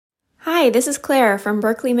Hi, this is Claire from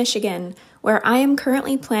Berkeley, Michigan, where I am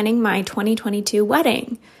currently planning my 2022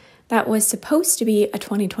 wedding. That was supposed to be a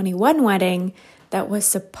 2021 wedding. That was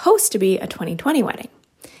supposed to be a 2020 wedding.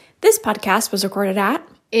 This podcast was recorded at...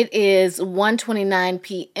 It is 1:29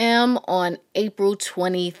 p.m. on April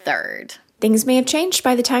 23rd. Things may have changed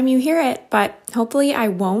by the time you hear it, but hopefully I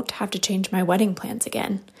won't have to change my wedding plans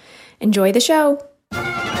again. Enjoy the show.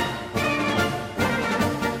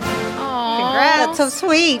 Congrats, so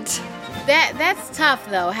sweet. That's tough,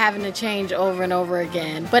 though, having to change over and over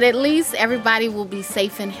again. But at least everybody will be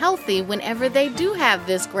safe and healthy whenever they do have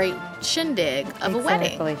this great shindig of a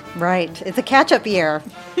wedding. Right. It's a catch-up year.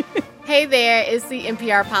 Hey there, it's the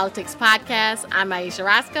NPR Politics Podcast. I'm Aisha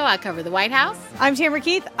Roscoe. I cover the White House. I'm Tamara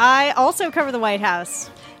Keith. I also cover the White House.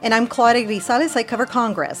 And I'm Claudia Grisales. I cover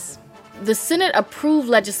Congress. The Senate approved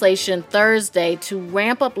legislation Thursday to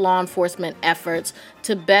ramp up law enforcement efforts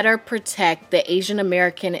to better protect the Asian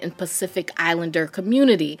American and Pacific Islander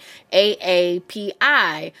community,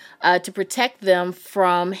 AAPI, to protect them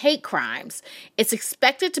from hate crimes. It's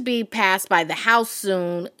expected to be passed by the House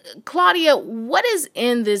soon. Claudia, what is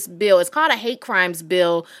in this bill? It's called a hate crimes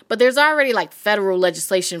bill, but there's already federal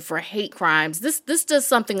legislation for hate crimes. This does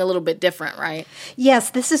something a little bit different, right? Yes,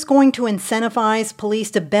 this is going to incentivize police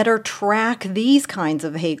to better track these kinds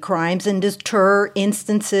of hate crimes and deter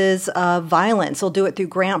instances of violence. They'll do it through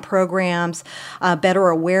grant programs, better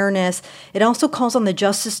awareness. It also calls on the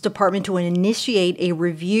Justice Department to initiate a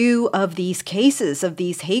review of these cases, of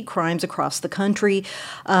these hate crimes across the country.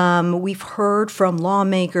 We've heard from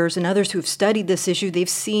lawmakers and others who have studied this issue. They've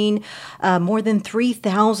seen more than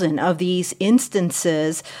 3,000 of these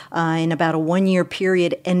instances in about a one-year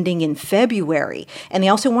period ending in February. And they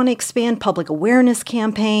also want to expand public awareness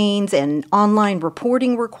campaigns and online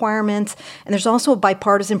reporting requirements. And there's also a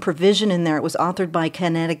bipartisan provision in there. It was authored by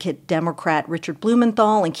Connecticut Democrat Richard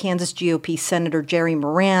Blumenthal and Kansas GOP Senator Jerry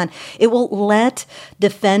Moran. It will let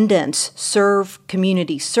defendants serve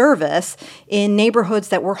community service in neighborhoods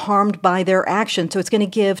that were harmed by their actions. So it's going to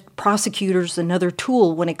give prosecutors another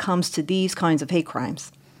tool when it comes to these kinds of hate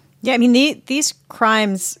crimes. Yeah, I mean, these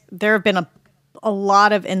crimes, there have been a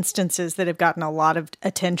lot of instances that have gotten a lot of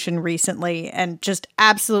attention recently, and just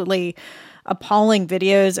absolutely appalling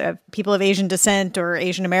videos of people of Asian descent or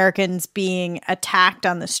Asian Americans being attacked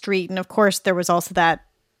on the street. And of course, there was also that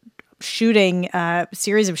shooting,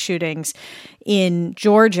 series of shootings in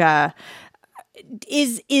Georgia.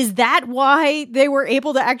 Is that why they were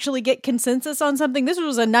able to actually get consensus on something? This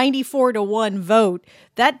was a 94-1 vote.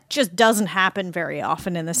 That just doesn't happen very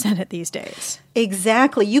often in the Senate these days.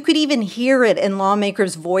 Exactly. You could even hear it in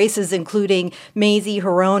lawmakers' voices, including Mazie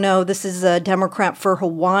Hirono. This is a Democrat for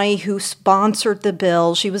Hawaii who sponsored the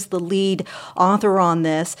bill. She was the lead author on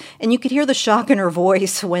this. And you could hear the shock in her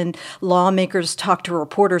voice when lawmakers talked to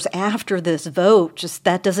reporters after this vote. Just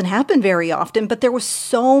that doesn't happen very often. But there was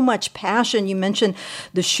so much passion. You mentioned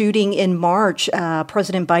the shooting in March.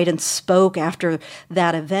 President Biden spoke after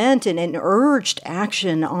that event and urged action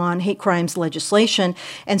on hate crimes legislation.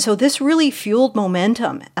 And so this really fueled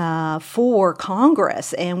momentum for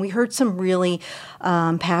Congress. And we heard some really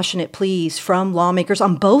passionate pleas from lawmakers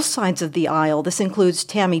on both sides of the aisle. This includes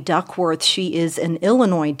Tammy Duckworth. She is an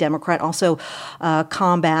Illinois Democrat, also a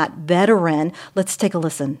combat veteran. Let's take a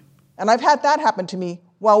listen. And I've had that happen to me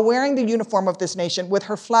while wearing the uniform of this nation with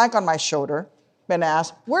her flag on my shoulder. Been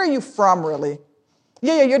asked, where are you from, really?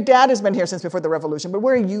 Yeah, your dad has been here since before the revolution, but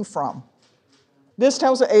where are you from? This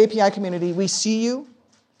tells the AAPI community, we see you,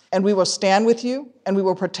 and we will stand with you, and we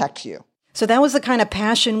will protect you. So that was the kind of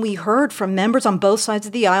passion we heard from members on both sides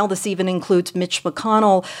of the aisle. This even includes Mitch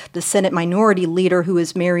McConnell, the Senate Minority Leader who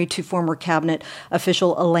is married to former cabinet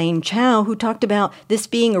official Elaine Chao, who talked about this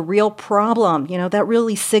being a real problem. You know, that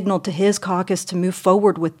really signaled to his caucus to move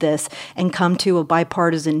forward with this and come to a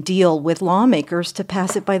bipartisan deal with lawmakers to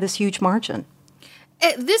pass it by this huge margin.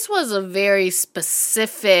 This was a very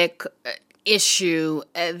specific issue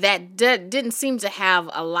that didn't seem to have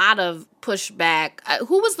a lot of pushback.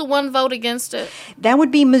 Who was the one vote against it? That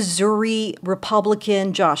would be Missouri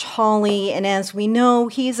Republican Josh Hawley. And as we know,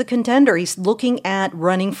 he's a contender. He's looking at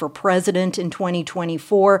running for president in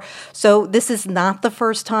 2024. So this is not the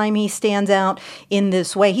first time he stands out in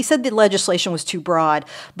this way. He said the legislation was too broad,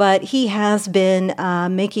 but he has been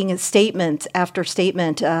making a statement after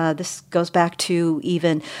statement. This goes back to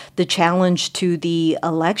even the challenge to the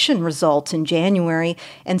election results in January.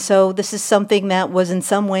 And so this is something that was in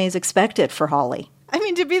some ways expected for Hawley. I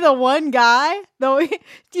mean, to be the one guy, though,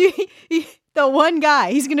 The one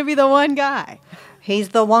guy. He's going to be the one guy. He's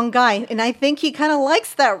the one guy. And I think he kind of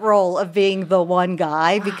likes that role of being the one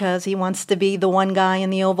guy because he wants to be the one guy in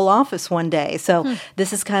the Oval Office one day. So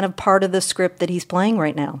this is kind of part of the script that he's playing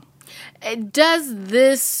right now. Does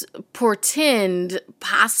this portend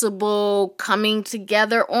possible coming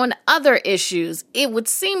together on other issues? It would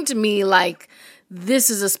seem to me like this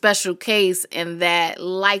is a special case and that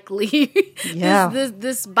likely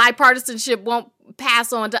this bipartisanship won't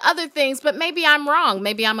pass on to other things, but maybe I'm wrong.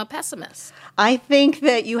 Maybe I'm a pessimist. I think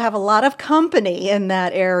that you have a lot of company in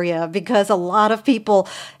that area because a lot of people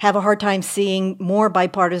have a hard time seeing more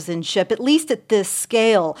bipartisanship, at least at this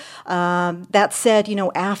scale. That said,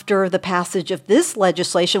 after the passage of this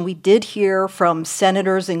legislation, we did hear from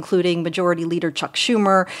senators, including Majority Leader Chuck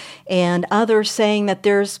Schumer and others, saying that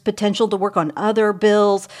there's potential to work on other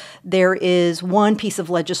bills. There is one piece of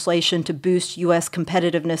legislation to boost U.S.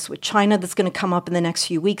 competitiveness with China that's going to come up in the next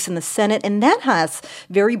few weeks in the Senate, and that has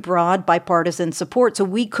very broad bipartisan support. So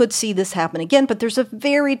we could see this happen again, but there's a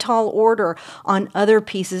very tall order on other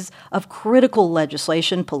pieces of critical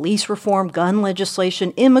legislation: police reform, gun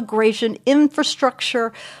legislation, immigration,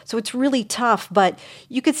 infrastructure. So it's really tough, but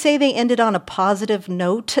you could say they ended on a positive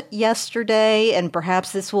note yesterday, and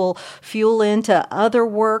perhaps this will fuel into other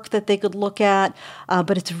work that they could look at.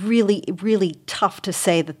 But it's really, really tough to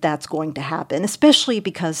say that that's going to happen, especially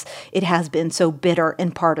because it has been so bitter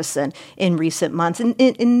and partisan in recent months,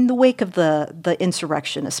 in the wake of the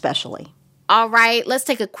insurrection especially. All right, let's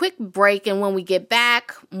take a quick break, and when we get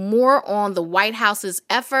back, more on the White House's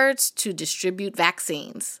efforts to distribute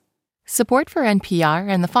vaccines. Support for NPR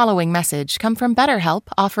and the following message come from BetterHelp,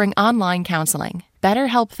 offering online counseling.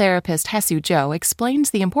 BetterHelp therapist Hesu Jo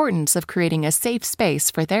explains the importance of creating a safe space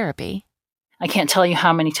for therapy. I can't tell you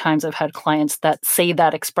how many times I've had clients that say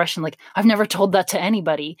that expression, like, I've never told that to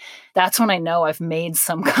anybody. That's when I know I've made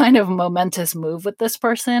some kind of momentous move with this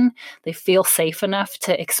person. They feel safe enough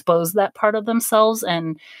to expose that part of themselves,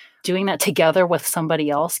 and doing that together with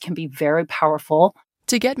somebody else can be very powerful.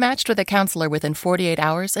 To get matched with a counselor within 48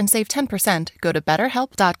 hours and save 10%, go to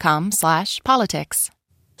betterhelp.com/politics.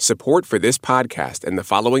 Support for this podcast and the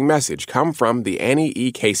following message come from the Annie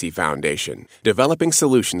E. Casey Foundation, developing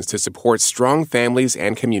solutions to support strong families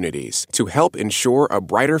and communities to help ensure a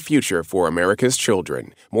brighter future for America's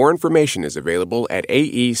children. More information is available at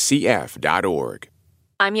aecf.org.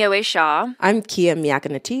 I'm Yowei Shaw. I'm Kia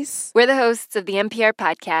Miakanatis. We're the hosts of the NPR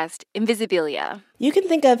podcast, Invisibilia. You can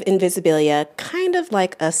think of Invisibilia kind of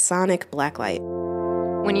like a sonic blacklight.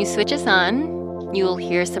 When you switch us on, you will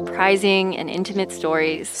hear surprising and intimate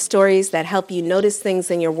stories. Stories that help you notice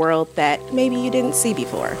things in your world that maybe you didn't see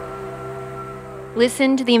before.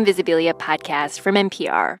 Listen to the Invisibilia podcast from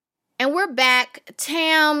NPR. And we're back.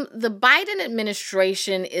 Tam, the Biden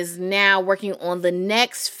administration is now working on the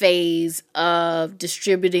next phase of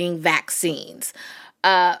distributing vaccines.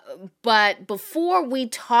 But before we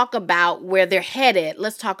talk about where they're headed,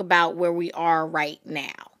 let's talk about where we are right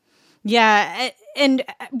now. Yeah, and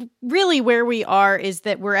really where we are is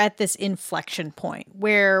that we're at this inflection point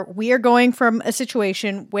where we are going from a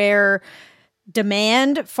situation where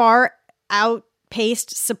demand far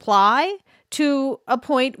outpaced supply to a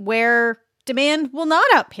point where demand will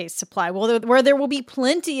not outpace supply, where there will be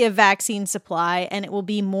plenty of vaccine supply and it will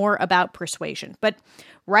be more about persuasion. But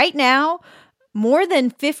right now, more than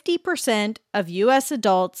 50% of U.S.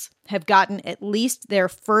 adults have gotten at least their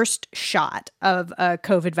first shot of a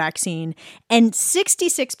COVID vaccine, and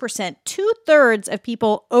 66%, 2/3 of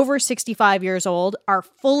people over 65 years old are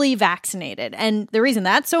fully vaccinated. And the reason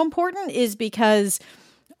that's so important is because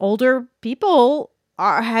older people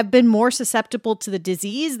have been more susceptible to the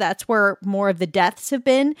disease. That's where more of the deaths have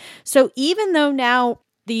been. So even though now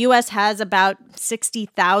the U.S. has about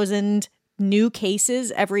 60,000 new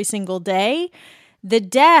cases every single day, the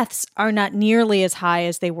deaths are not nearly as high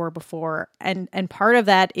as they were before. And part of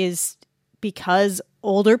that is because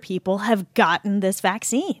older people have gotten this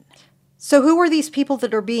vaccine. So who are these people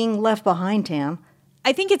that are being left behind, Tam?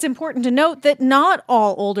 I think it's important to note that not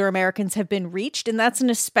all older Americans have been reached, and that's an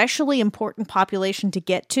especially important population to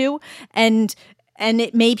get to. And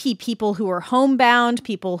it may be people who are homebound,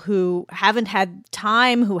 people who haven't had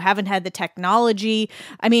time, who haven't had the technology.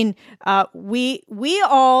 I mean, we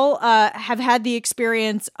all have had the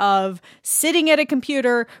experience of sitting at a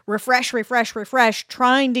computer, refresh,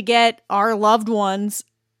 trying to get our loved ones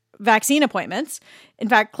vaccine appointments. In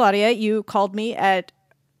fact, Claudia, you called me at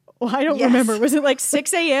Well, I don't remember. Was it like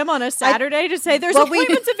 6 a.m. on a Saturday to say there's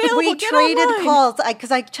appointments available? We Get traded online. calls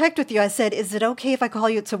because I checked with you. I said, is it okay if I call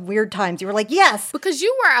you at some weird times? You were like, yes. Because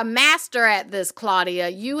you were a master at this, Claudia.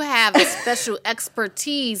 You have a special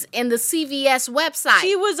expertise in the CVS website.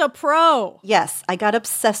 She was a pro. Yes, I got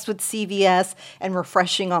obsessed with CVS and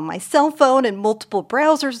refreshing on my cell phone and multiple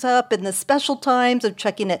browsers up and the special times of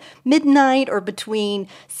checking at midnight or between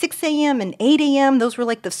 6 a.m. and 8 a.m. Those were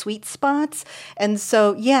like the sweet spots. And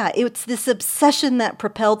so, yeah, it's this obsession that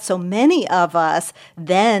propelled so many of us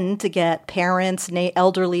then to get parents,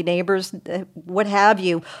 elderly neighbors, what have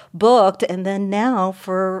you, booked, and then now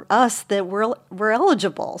for us that we're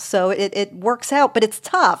eligible. So it works out, but it's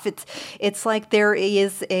tough. It's like there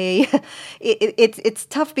is it's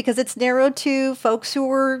tough because it's narrowed to folks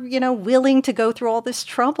who are, willing to go through all this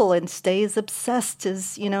trouble and stay as obsessed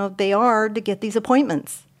as, they are to get these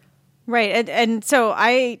appointments. Right. And so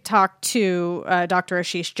I talked to Dr.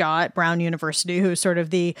 Ashish Jha at Brown University, who's sort of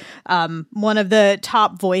the one of the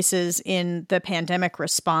top voices in the pandemic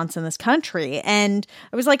response in this country. And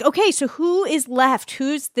I was like, okay, so who is left?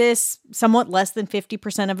 Who's this somewhat less than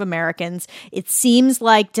 50% of Americans? It seems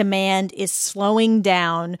like demand is slowing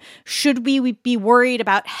down. Should we be worried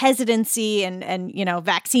about hesitancy and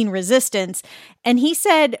vaccine resistance? And he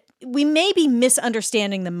said, we may be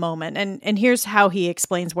misunderstanding the moment. And here's how he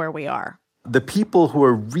explains where we are. The people who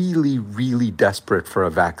are really, really desperate for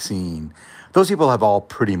a vaccine, those people have all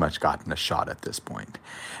pretty much gotten a shot at this point.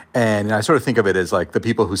 And I sort of think of it as like the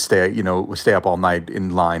people who stay up all night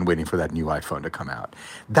in line waiting for that new iPhone to come out.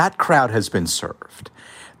 That crowd has been served.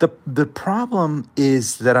 The problem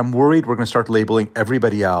is that I'm worried we're going to start labeling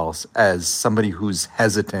everybody else as somebody who's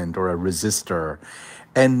hesitant or a resistor.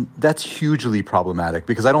 And that's hugely problematic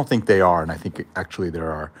because I don't think they are. And I think actually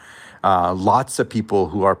there are lots of people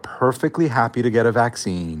who are perfectly happy to get a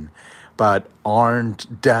vaccine, but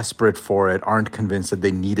aren't desperate for it, aren't convinced that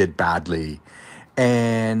they need it badly.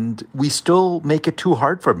 And we still make it too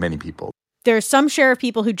hard for many people. There's some share of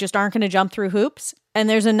people who just aren't going to jump through hoops. And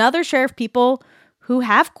there's another share of people who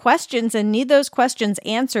have questions and need those questions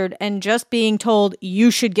answered. And just being told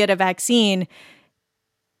you should get a vaccine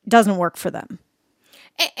doesn't work for them.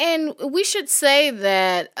 And we should say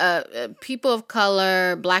that people of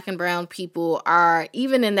color, Black and brown people are,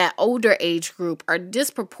 even in that older age group, are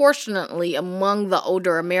disproportionately among the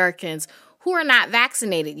older Americans who are not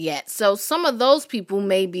vaccinated yet. So some of those people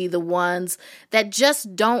may be the ones that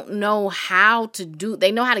just don't know how to do.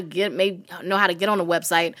 They know how to get on the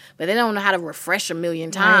website, but they don't know how to refresh a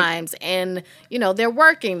million times. Right. And they're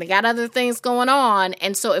working. They got other things going on.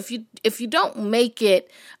 And so if you don't make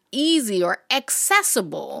it easy or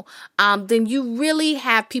accessible, then you really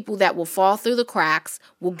have people that will fall through the cracks,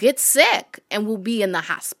 will get sick, and will be in the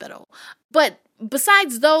hospital. But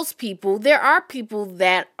besides those people, there are people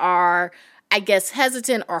that are, I guess,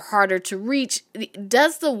 hesitant or harder to reach.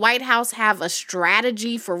 Does the White House have a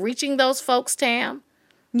strategy for reaching those folks, Tam?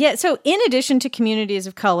 Yeah, so in addition to communities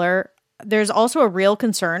of color, there's also a real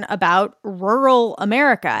concern about rural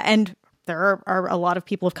America. And there are a lot of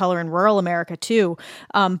people of color in rural America, too.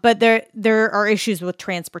 But there are issues with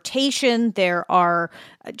transportation. There are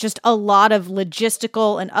just a lot of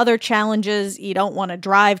logistical and other challenges. You don't want to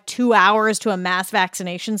drive 2 hours to a mass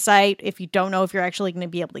vaccination site if you don't know if you're actually going to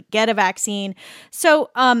be able to get a vaccine.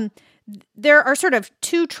 So there are sort of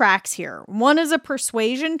two tracks here. One is a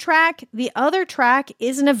persuasion track. The other track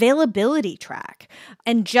is an availability track.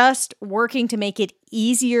 And just working to make it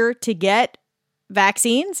easier to get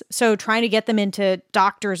vaccines. So trying to get them into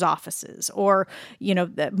doctors' offices or,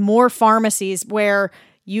 more pharmacies where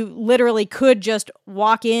you literally could just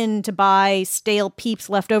walk in to buy stale Peeps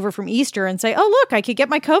left over from Easter and say, oh, look, I could get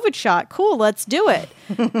my COVID shot. Cool, let's do it.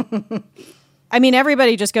 I mean,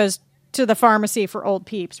 everybody just goes to the pharmacy for old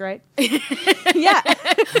Peeps, right? Yeah.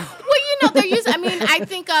 Well, they're using, I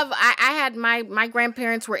think of, I had my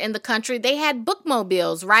grandparents were in the country. They had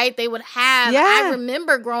bookmobiles, right? They would have, I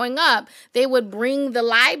remember growing up, they would bring the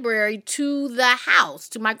library to the house,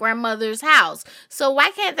 to my grandmother's house. So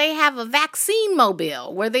why can't they have a vaccine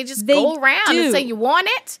mobile where they just go around and say, you want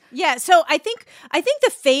it? Yeah. So I think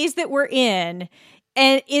the phase that we're in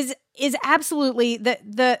and is absolutely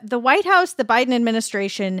the White House, the Biden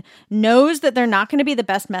administration knows that they're not going to be the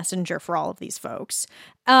best messenger for all of these folks.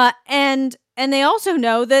 And they also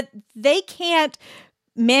know that they can't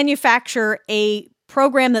manufacture a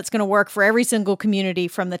program that's going to work for every single community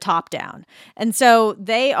from the top down. And so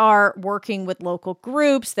they are working with local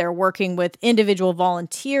groups, they're working with individual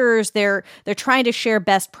volunteers, they're trying to share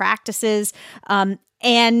best practices. And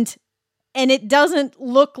it doesn't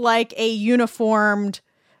look like a uniformed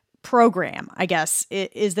program, I guess,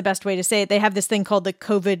 is the best way to say it. They have this thing called the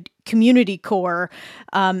COVID Community Corps,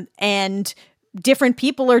 and different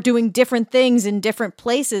people are doing different things in different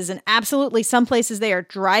places. And absolutely, some places they are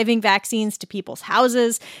driving vaccines to people's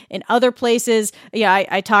houses. In other places,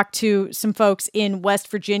 I talked to some folks in West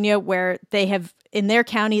Virginia where they have, in their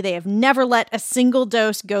county, they have never let a single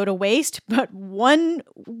dose go to waste. But one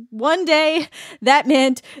day, that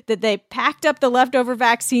meant that they packed up the leftover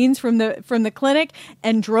vaccines from the clinic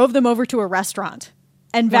and drove them over to a restaurant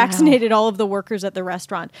and vaccinated all of the workers at the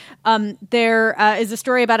restaurant. There is a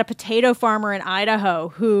story about a potato farmer in Idaho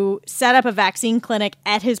who set up a vaccine clinic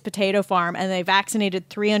at his potato farm, and they vaccinated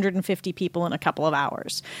 350 people in a couple of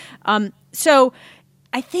hours. So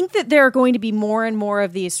I think that there are going to be more and more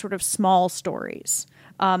of these sort of small stories.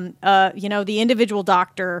 The individual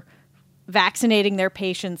doctor vaccinating their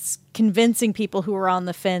patients, convincing people who are on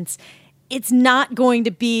the fence. It's not going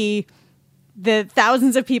to be the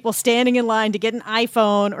thousands of people standing in line to get an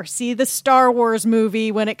iPhone or see the Star Wars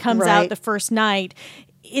movie when it comes out the first night.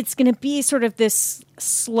 It's going to be sort of this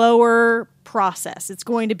slower process. It's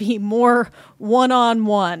going to be more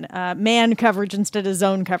one-on-one, man coverage instead of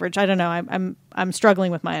zone coverage. I don't know. I'm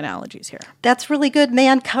struggling with my analogies here. That's really good,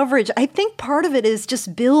 man coverage. I think part of it is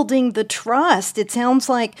just building the trust. It sounds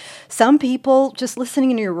like some people, just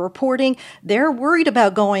listening to your reporting, they're worried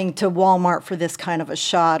about going to Walmart for this kind of a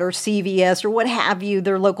shot, or CVS, or what have you,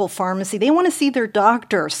 their local pharmacy. They want to see their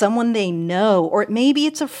doctor, someone they know, or maybe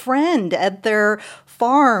it's a friend at their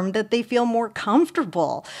farm that they feel more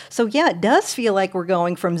comfortable. So yeah, it does feel like we're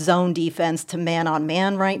going from zone defense to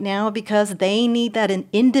man-on-man right now, because they need that an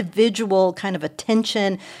individual kind of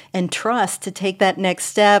attention and trust to take that next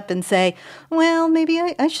step and say, well, maybe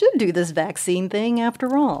I should do this vaccine thing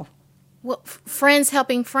after all. Well, friends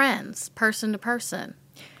helping friends, person to person.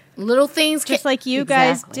 Little things. Just like you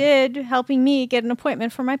guys did, helping me get an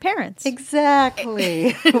appointment for my parents.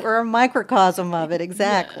 Exactly. We're a microcosm of it.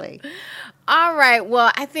 Exactly. Yeah. All right.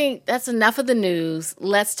 Well, I think that's enough of the news.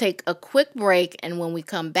 Let's take a quick break. And when we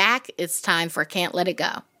come back, it's time for Can't Let It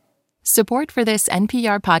Go. Support for this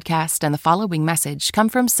NPR podcast and the following message come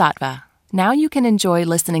from Sattva. Now you can enjoy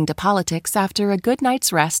listening to politics after a good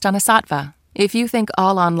night's rest on a Sattva. If you think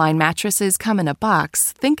all online mattresses come in a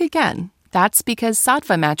box, think again. That's because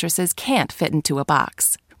Sattva mattresses can't fit into a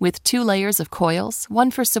box. With 2 layers of coils, one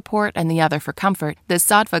for support and the other for comfort, the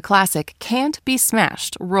Sattva Classic can't be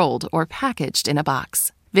smashed, rolled, or packaged in a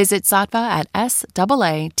box. Visit Sattva at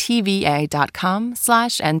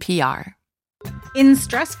saatva.com/NPR. In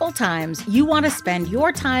stressful times, you want to spend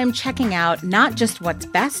your time checking out not just what's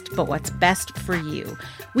best, but what's best for you.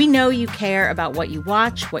 We know you care about what you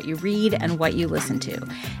watch, what you read, and what you listen to.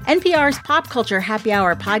 NPR's Pop Culture Happy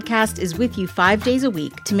Hour podcast is with you 5 days a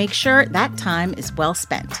week to make sure that time is well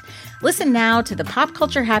spent. Listen now to the Pop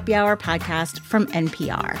Culture Happy Hour podcast from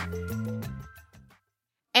NPR.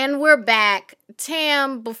 And we're back.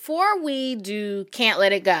 Tam, before we do Can't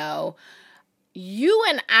Let It Go, you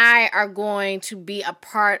and I are going to be a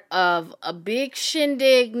part of a big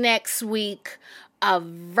shindig next week, a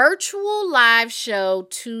virtual live show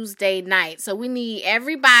Tuesday night. So we need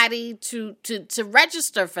everybody to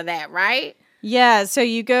register for that, right? Yeah, so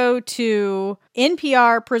you go to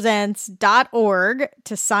nprpresents.org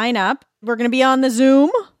to sign up. We're going to be on the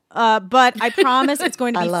Zoom, but I promise it's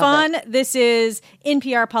going to be fun. This is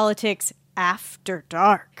NPR Politics After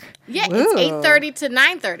Dark. Yeah, it's 8:30 to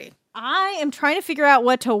 9:30. I am trying to figure out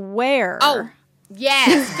what to wear. Oh,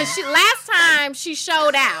 yes, because last time she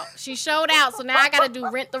showed out. She showed out, so now I got to do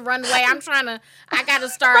Rent the Runway. I got to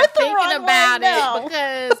start thinking about it,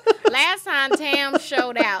 because last time Tam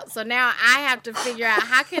showed out. So now I have to figure out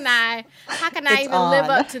how can I even live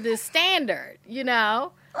up to this standard, you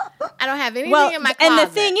know? I don't have anything in my closet. And the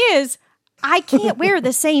thing is, I can't wear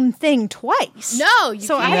the same thing twice. No, you can't.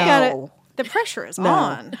 So I've got to... The pressure is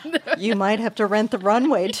on. You might have to rent the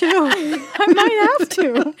runway, too. I might have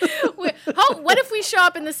to. What if we show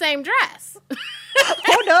up in the same dress?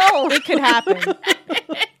 Oh, no. It could happen.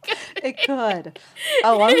 It could.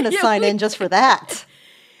 Oh, I'm going to sign in just for that.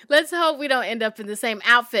 Let's hope we don't end up in the same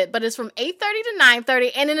outfit. But it's from 8:30 to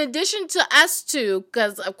 9:30. And in addition to us two,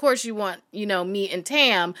 because, of course, you want, me and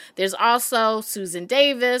Tam, there's also Susan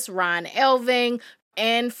Davis, Ron Elving,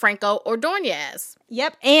 and Franco Ordonez.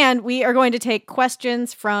 Yep. And we are going to take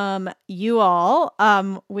questions from you all,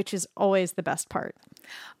 which is always the best part.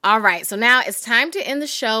 All right. So now it's time to end the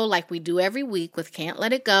show like we do every week with Can't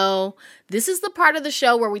Let It Go. This is the part of the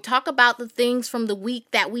show where we talk about the things from the week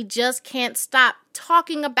that we just can't stop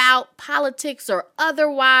talking about, politics or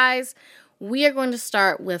otherwise. We are going to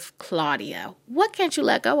start with Claudia. What can't you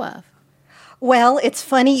let go of? Well, it's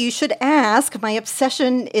funny you should ask. My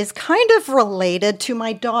obsession is kind of related to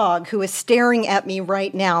my dog, who is staring at me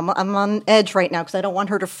right now. I'm on edge right now because I don't want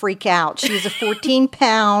her to freak out. She's a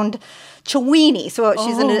 14-pound Chiweenie, so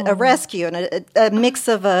she's a rescue and a mix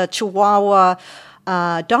of a Chihuahua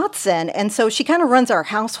Dachshund, and so she kind of runs our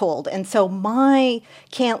household. And so my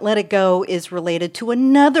can't let it go is related to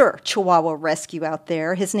another Chihuahua rescue out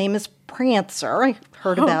there. His name is Prancer. I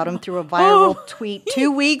heard about him through a viral tweet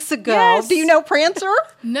 2 weeks ago. Yes. Do you know Prancer?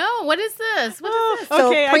 No, what is this? What is this? So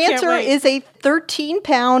Okay, I can't Prancer wait. is a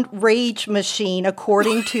 13-pound rage machine,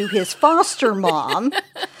 according to his foster mom.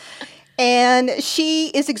 And she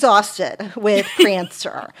is exhausted with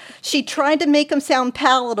Prancer. She tried to make him sound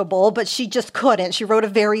palatable, but she just couldn't. She wrote a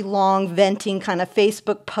very long, venting kind of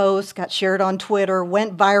Facebook post, got shared on Twitter,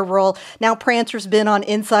 went viral. Now Prancer's been on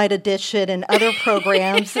Inside Edition and other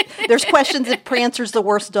programs. There's questions if Prancer's the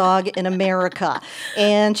worst dog in America.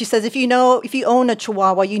 And she says, if you own a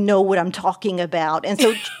Chihuahua, you know what I'm talking about. And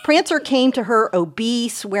so Prancer came to her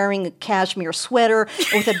obese, wearing a cashmere sweater,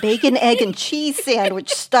 with a bacon, egg, and cheese sandwich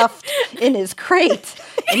stuffed in his crate.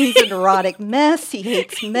 And he's a neurotic mess. He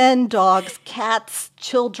hates men, dogs, cats,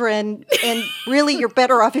 children. And really, you're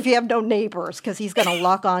better off if you have no neighbors, because he's going to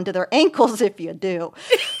lock on to their ankles if you do.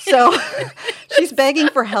 So she's begging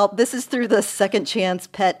for help. This is through the Second Chance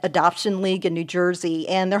Pet Adoption League in New Jersey,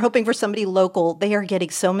 and they're hoping for somebody local. They are getting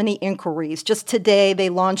so many inquiries. Just today, they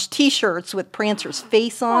launched T-shirts with Prancer's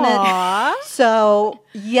face on it. So,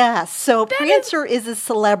 yes. So Prancer is a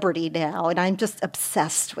celebrity now, and I'm just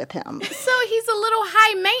obsessed with him. So he's a little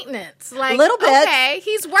high maintenance. Like, a little bit. Okay,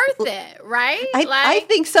 he's worth it, right? I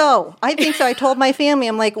think so. I told my family,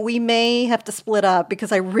 I'm like, we may have to split up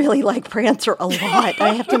because I really like Prancer a lot.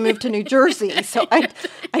 I have to move to New Jersey. So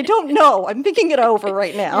I don't know. I'm thinking it over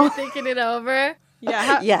right now. You're thinking it over?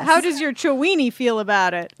 Yeah. How does your Chiweenie feel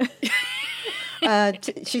about it?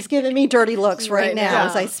 She's giving me dirty looks right now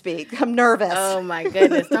as I speak. I'm nervous. Oh my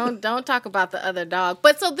goodness. Don't talk about the other dog.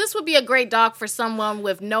 But so this would be a great dog for someone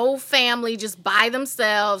with no family, just by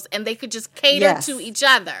themselves, and they could just cater to each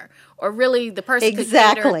other. Or really the person could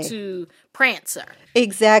cater to Prancer.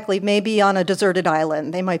 Exactly. Maybe on a deserted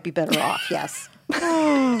island. They might be better off, yes.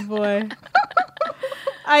 Oh, boy.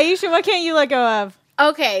 Aisha, what can't you let go of?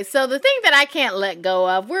 Okay, so the thing that I can't let go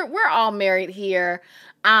of, we're all married here.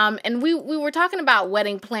 And we were talking about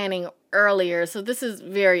wedding planning earlier, so this is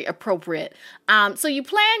very appropriate. So you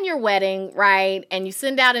plan your wedding, right? And you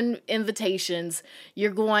send out invitations.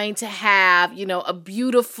 You're going to have, a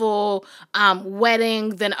beautiful wedding,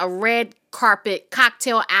 then a red carpet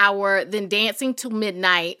cocktail hour, then dancing till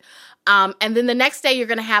midnight. And then the next day you're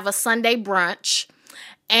going to have a Sunday brunch.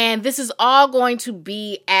 And this is all going to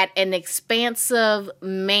be at an expansive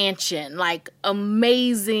mansion, like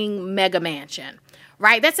amazing mega mansion.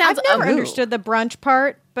 Right? That sounds. I've never understood the brunch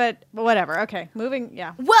part, but whatever. Okay, moving.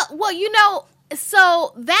 Yeah. Well,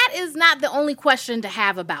 so that is not the only question to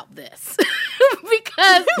have about this,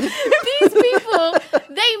 because these people,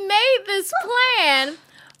 they made this plan,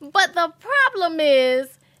 but the problem is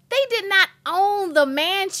they did not own the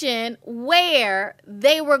mansion where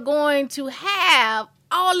they were going to have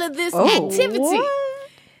all of this activity. What?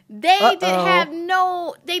 They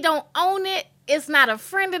they don't own it. It's not a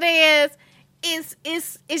friend of theirs.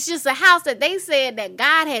 It's just a house that they said that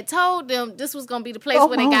God had told them this was going to be the place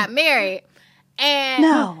where they got married.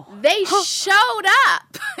 And they showed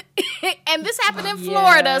up. And this happened in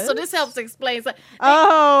Florida, so this helps explain. So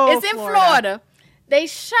it's in Florida. They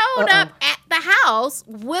showed up at the house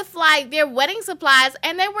with like their wedding supplies,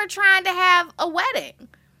 and they were trying to have a wedding.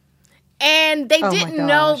 And they didn't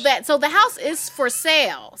know that. So the house is for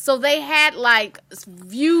sale. So they had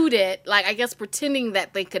viewed it, I guess pretending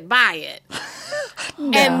that they could buy it.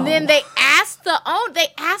 No. And then they asked the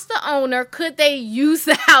owner, could they use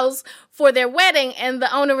the house for their wedding? And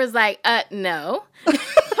the owner was like, no,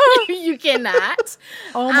 you cannot.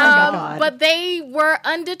 Oh my God. But they were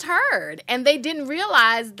undeterred, and they didn't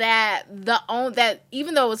realize that that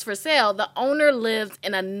even though it was for sale, the owner lived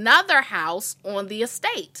in another house on the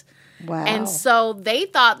estate. Wow. And so they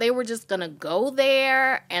thought they were just going to go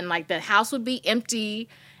there and the house would be empty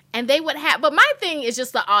and they would have, but my thing is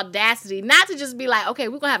just the audacity, not to just be like, okay,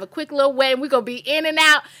 we're going to have a quick little wedding. We're going to be in and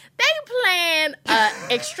out. They plan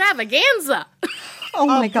extravaganza. Oh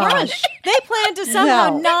my gosh. They plan to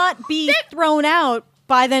somehow not be thrown out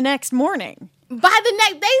by the next morning.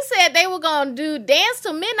 They said they were going to do dance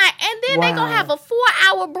till midnight, and then they're going to have a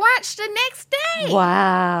 4-hour brunch the next day.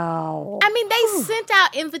 Wow. I mean, they sent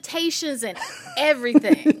out invitations and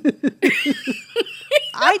everything.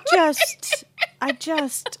 I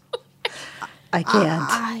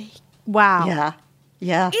can't. Wow. Yeah.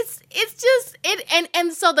 Yeah. It's just it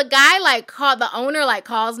and so the guy the owner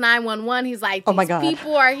calls 911. He's like, oh my these God.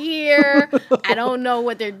 people are here. I don't know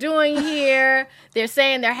what they're doing here. They're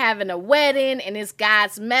saying they're having a wedding and it's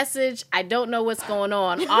God's message. I don't know what's going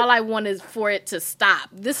on. All I want is for it to stop.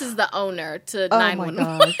 This is the owner to 911.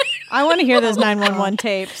 Oh my God. I want to hear those 911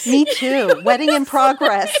 tapes. Me too. Wedding in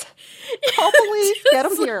progress. Call police. Get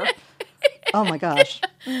them here. Oh my gosh.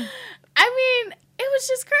 I mean, it was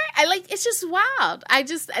just great. It's just wild.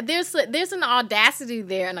 There's an audacity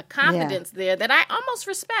there and a confidence there that I almost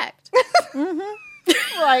respect.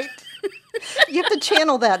 Right. You have to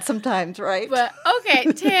channel that sometimes, right? But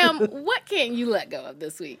okay, Tam, what can't you let go of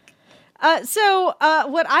this week? So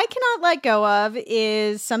what I cannot let go of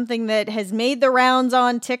is something that has made the rounds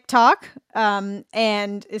on TikTok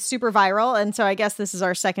and is super viral. And so I guess this is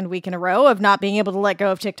our second week in a row of not being able to let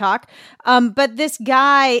go of TikTok. But this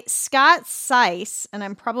guy, Scott Seiss, and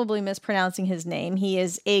I'm probably mispronouncing his name. He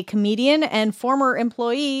is a comedian and former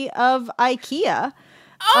employee of IKEA.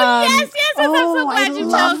 Oh, yes. I'm so glad you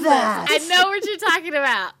chose that. this. I know what you're talking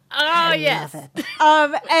about. Oh, yes.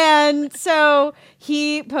 Love it. And so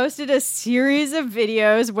he posted a series of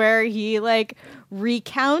videos where he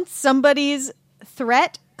recounts somebody's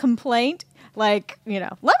threat, complaint, let me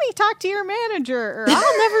talk to your manager, or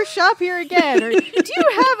I'll never shop here again, or do you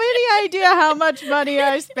have any idea how much money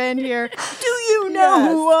I spend here? Do you know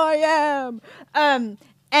who I am?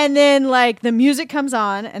 And then the music comes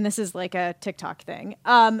on, and this is a TikTok thing.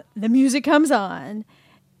 The music comes on,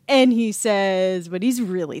 and he says what he's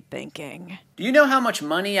really thinking. Do you know how much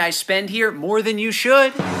money I spend here? More than you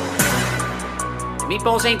should.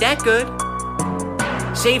 Meatballs ain't that good.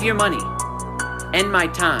 Save your money. And my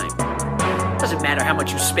time. Doesn't matter how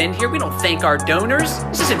much you spend here. We don't thank our donors.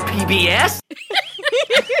 This isn't PBS.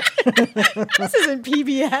 This isn't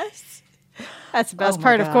PBS. That's the best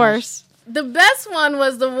part, of course. The best one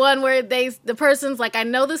was the one where the person's like, I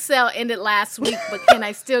know the sale ended last week, but can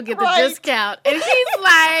I still get the discount? And he's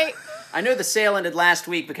like, I know the sale ended last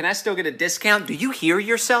week, but can I still get a discount? Do you hear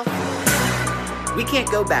yourself? We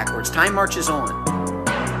can't go backwards. Time marches on.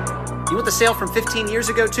 You want the sale from 15 years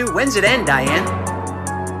ago, too? When's it end, Diane?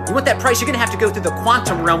 You want that price? You're going to have to go through the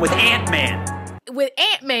quantum realm with Ant-Man. With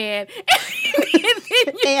Ant-Man, and then you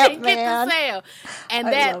can get the sale. And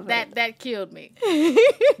that killed me.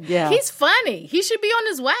 Yeah. He's funny. He should be on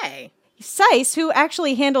his way. Seiss, who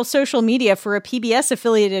actually handles social media for a PBS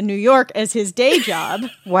affiliate in New York as his day job.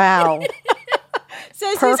 Wow.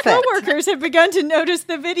 Says his coworkers have begun to notice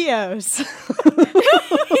the videos.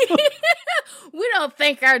 We don't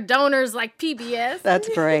thank our donors like PBS. That's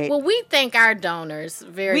great. Well, we thank our donors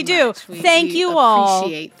very much. We do. Thank you all.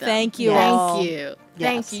 Appreciate them. Thank you all. Thank you.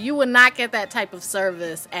 Thank you. You will not get that type of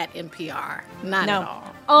service at NPR. Not at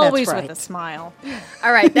all. Always with a smile.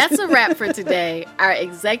 All right, that's a wrap for today. Our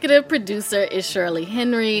executive producer is Shirley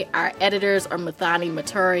Henry. Our editors are Muthani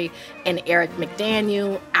Maturi and Eric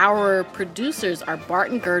McDaniel. Our producers are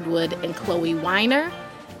Barton Girdwood and Chloe Weiner.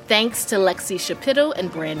 Thanks to Lexi Shapiro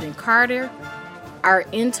and Brandon Carter. Our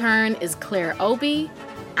intern is Claire Obi.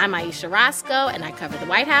 I'm Aisha Roscoe, and I cover the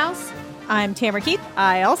White House. I'm Tamara Keith.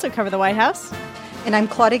 I also cover the White House. And I'm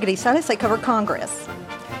Claudia Grisales. I cover Congress.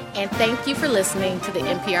 And thank you for listening to the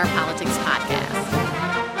NPR Politics Podcast.